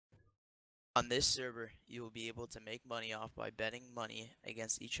On this server, you will be able to make money off by betting money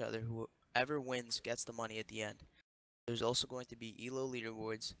against each other. Whoever wins gets the money at the end. There's also going to be ELO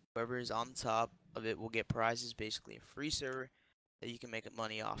leaderboards. Whoever is on the top of it will get prizes, basically a free server that you can make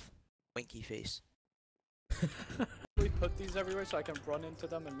money off. Winky face. We put these everywhere so I can run into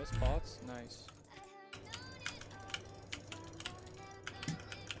them and miss bots. Nice.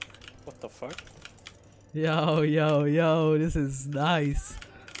 What the fuck? Yo, this is nice.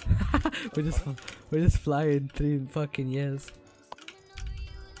 we're just flying 3 fucking years.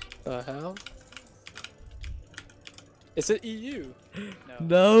 The hell? Is it EU?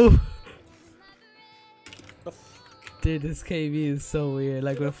 No. Dude, this KB is so weird.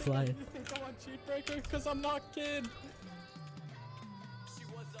 Like we're flying. You think I want cheat breaker? Because I'm not kid.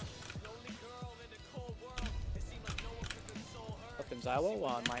 Fucking Zylo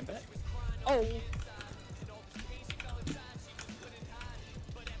on mine bet. Oh.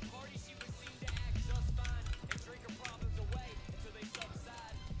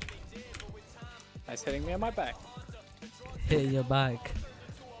 Nice hitting me on my back. Hit your back.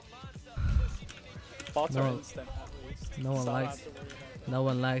 Bots are instant at least. No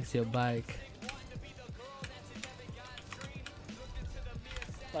one likes your bike.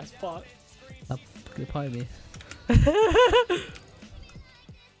 Nice bot. Good point me.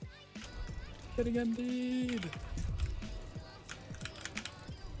 Hitting indeed.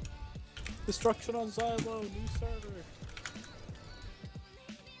 Destruction on Zylo, new server.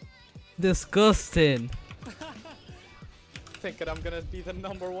 Disgusting. Thinking I'm gonna be the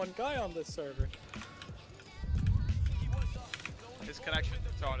 #1 guy on this server. His connection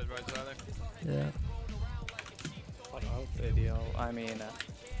retarded right there. Yeah. Shut up, video. I mean,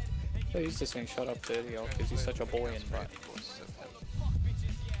 I used to saying shut up, video, because he's such a boy in butt.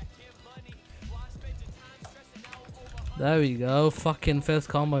 There we go. Fucking first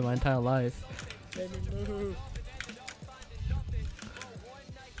combo in my entire life. Let me move.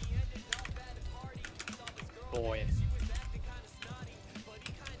 Boy.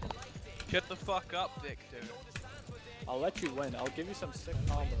 Shut the fuck up, Victor. I'll let you win. I'll give you some sick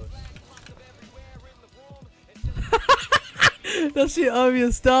combos. That's your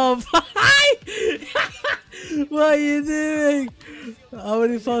obvious stuff. What are you doing? How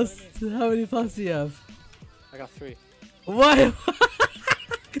many posts do you have? I got 3. Why?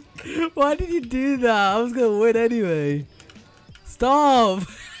 Why did you do that? I was gonna win anyway. Stop.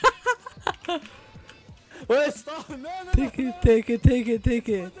 Wait, stop! No. Take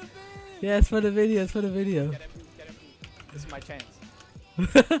it. Yeah, it's for the video. Get him. This is my chance.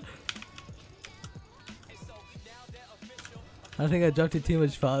 I think I dropped you too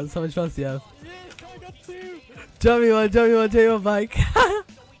much fast. How much fast do you have? Yes, I got 2! Drop me one bike.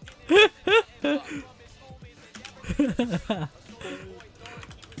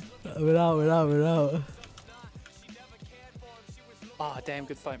 We're out. Ah, damn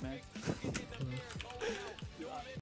good fight, man.